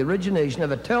responsible for the origination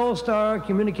of a Telstar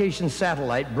communications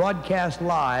satellite broadcast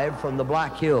live from the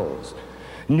Black Hills.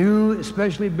 New,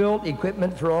 specially built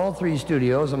equipment for all three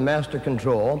studios and master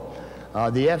control.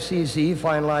 The FCC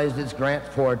finalized its grant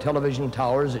for television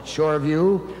towers at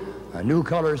Shoreview, new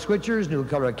color switchers, new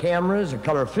color cameras, a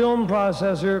color film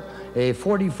processor, a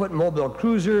 40-foot mobile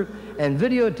cruiser, and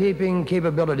videotaping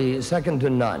capability second to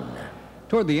none.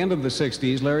 Toward the end of the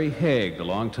 60s, Larry Haig, the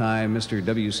longtime Mr.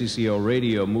 WCCO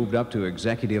Radio, moved up to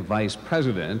Executive Vice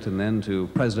President and then to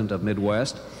President of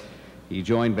Midwest. He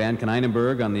joined Van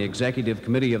Konynenberg on the Executive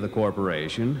Committee of the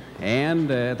corporation, and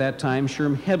at that time,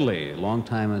 Sherm Hedley,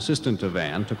 longtime assistant to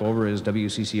Van, took over as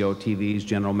WCCO-TV's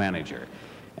general manager.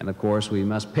 And of course, we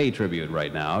must pay tribute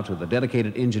right now to the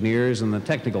dedicated engineers and the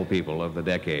technical people of the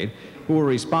decade who were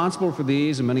responsible for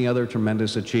these and many other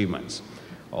tremendous achievements.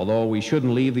 Although we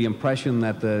shouldn't leave the impression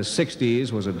that the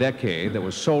 60s was a decade that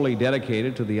was solely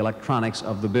dedicated to the electronics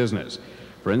of the business.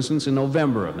 For instance, in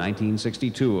November of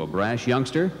 1962, a brash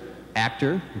youngster,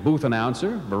 actor, booth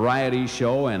announcer, variety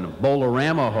show, and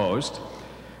Bolorama host,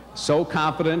 so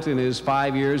confident in his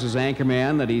 5 years as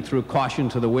anchorman that he threw caution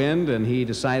to the wind and he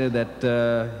decided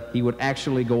that he would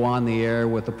actually go on the air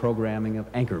with the programming of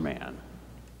Anchorman.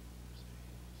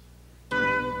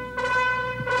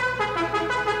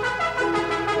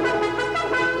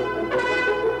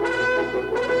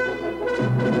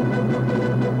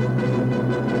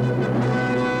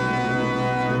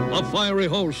 A fiery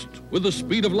host with the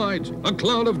speed of light, a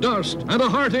cloud of dust, and a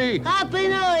hearty Happy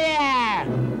New Year!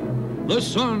 The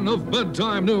son of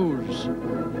bedtime news.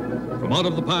 From out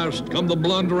of the past come the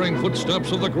blundering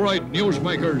footsteps of the great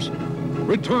newsmakers.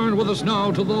 Return with us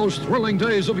now to those thrilling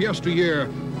days of yesteryear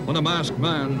when a masked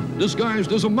man,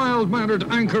 disguised as a mild-mannered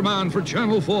anchorman for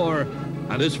Channel 4,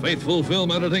 and his faithful film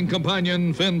editing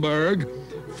companion, Finberg,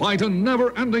 fight a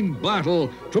never-ending battle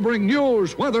to bring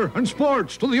news, weather, and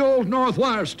sports to the old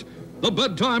Northwest. The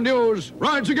bedtime news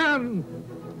rides again.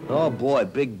 Oh, boy,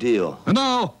 big deal. And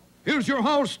now, here's your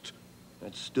host.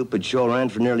 That stupid show ran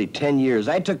for nearly 10 years.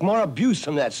 I took more abuse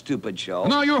from that stupid show.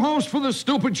 Now your host for this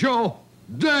stupid show,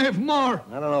 Dave Moore.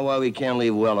 I don't know why we can't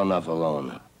leave well enough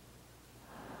alone.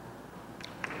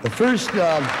 The first,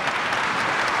 thank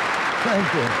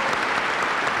you.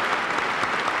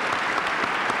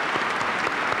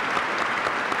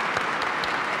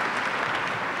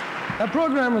 That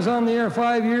program was on the air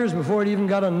 5 years before it even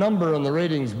got a number on the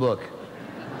ratings book.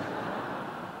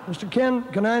 Mr. Van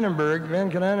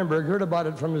Konynenberg, heard about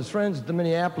it from his friends at the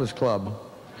Minneapolis Club.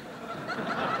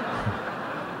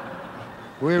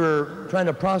 We were trying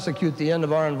to prosecute the end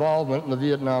of our involvement in the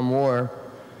Vietnam War,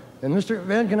 and Mr.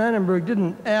 Van Konynenberg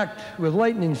didn't act with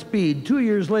lightning speed. 2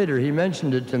 years later, he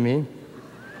mentioned it to me.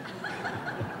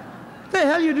 "What the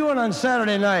hell you doing on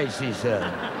Saturday nights?" he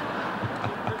said.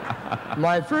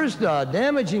 My first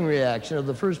damaging reaction of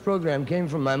the first program came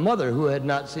from my mother, who had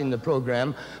not seen the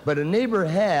program, but a neighbor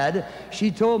had.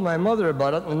 She told my mother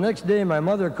about it, and the next day my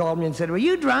mother called me and said, "Were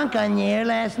you drunk on the air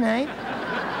last night?"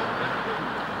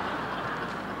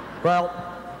 Well,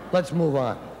 let's move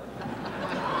on.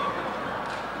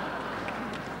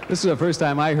 This is the first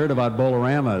time I heard about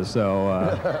Bolorama, so...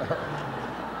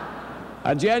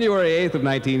 On January 8th of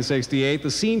 1968, The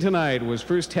Scene Tonight was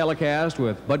first telecast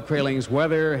with Bud Kraeling's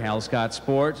weather, Hal Scott's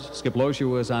sports, Skip Loescher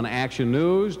was on Action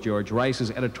News, George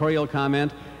Rice's editorial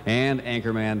comment, and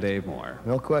anchorman Dave Moore.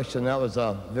 No question, that was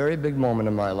a very big moment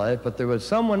in my life, but there was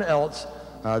someone else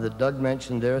that Doug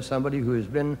mentioned there, somebody who has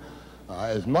been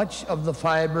as much of the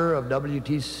fiber of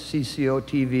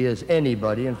WCCO-TV as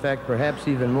anybody, in fact, perhaps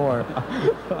even more.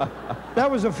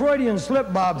 That was a Freudian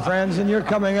slip, Bob, friends, and you're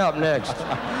coming up next.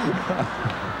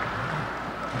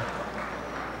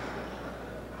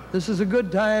 This is a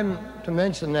good time to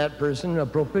mention that person, a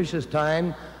propitious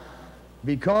time,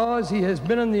 because he has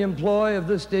been in the employ of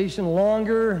this station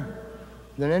longer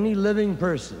than any living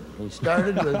person. He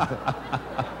started with...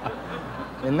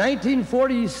 In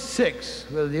 1946,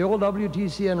 with the old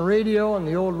WTCN radio and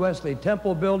the old Wesley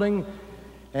Temple building,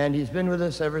 and he's been with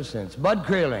us ever since. Bud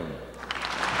Kraeling.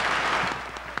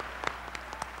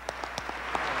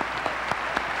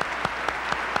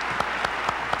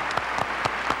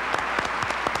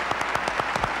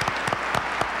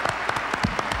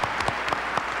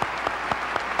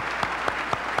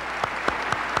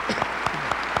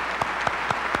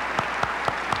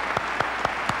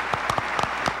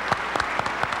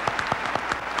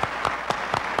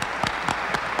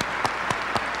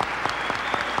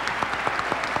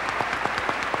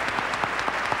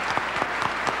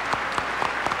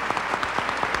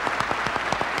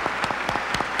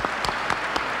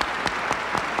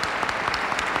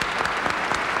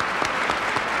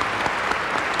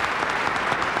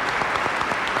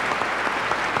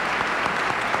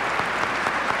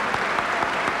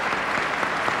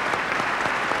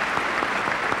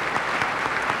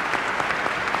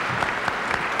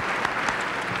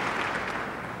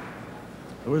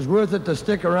 was worth it to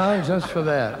stick around just for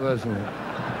that, wasn't it?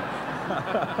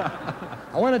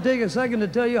 I want to take a second to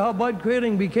tell you how Bud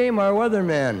Quayling became our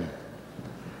weatherman.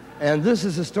 And this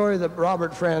is a story that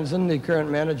Robert Franzen, the current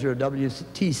manager of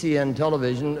TCN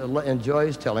Television,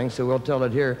 enjoys telling, so we'll tell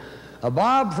it here.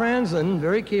 Bob Franzen,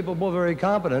 very capable, very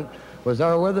competent, was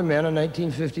our weatherman in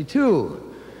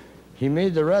 1952. He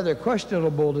made the rather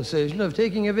questionable decision of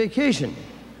taking a vacation.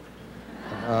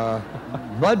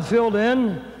 Bud filled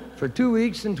in for 2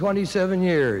 weeks and 27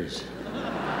 years.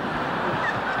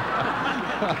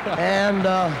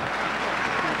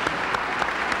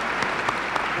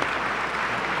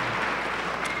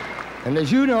 And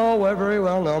as you know, very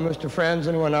well know, Mr.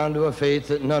 Franzen went on to a fate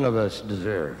that none of us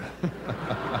deserve.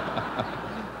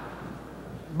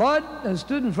 Bud has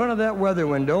stood in front of that weather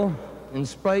window in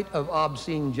spite of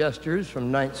obscene gestures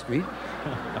from 9th Street.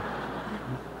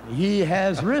 He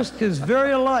has risked his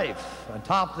very life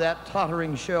atop that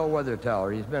tottering shell weather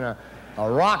tower. He's been a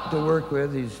rock to work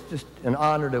with. He's just an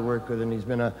honor to work with, and he's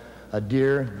been a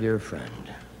dear, dear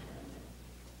friend.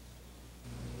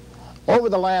 Over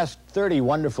the last 30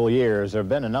 wonderful years, there have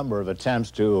been a number of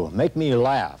attempts to make me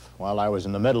laugh while I was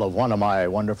in the middle of one of my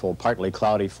wonderful partly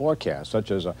cloudy forecasts,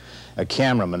 such as a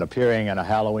cameraman appearing in a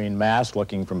Halloween mask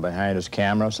looking from behind his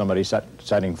camera, somebody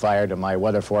setting fire to my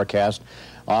weather forecast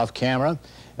off camera.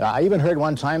 I even heard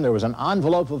one time there was an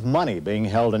envelope of money being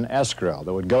held in escrow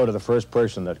that would go to the first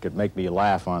person that could make me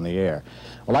laugh on the air.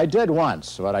 Well, I did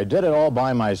once, but I did it all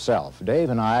by myself. Dave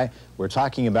and I were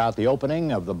talking about the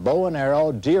opening of the bow and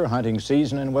arrow deer hunting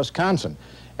season in Wisconsin,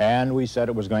 and we said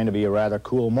it was going to be a rather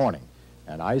cool morning.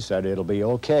 And I said, it'll be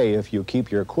okay if you keep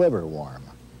your quiver warm.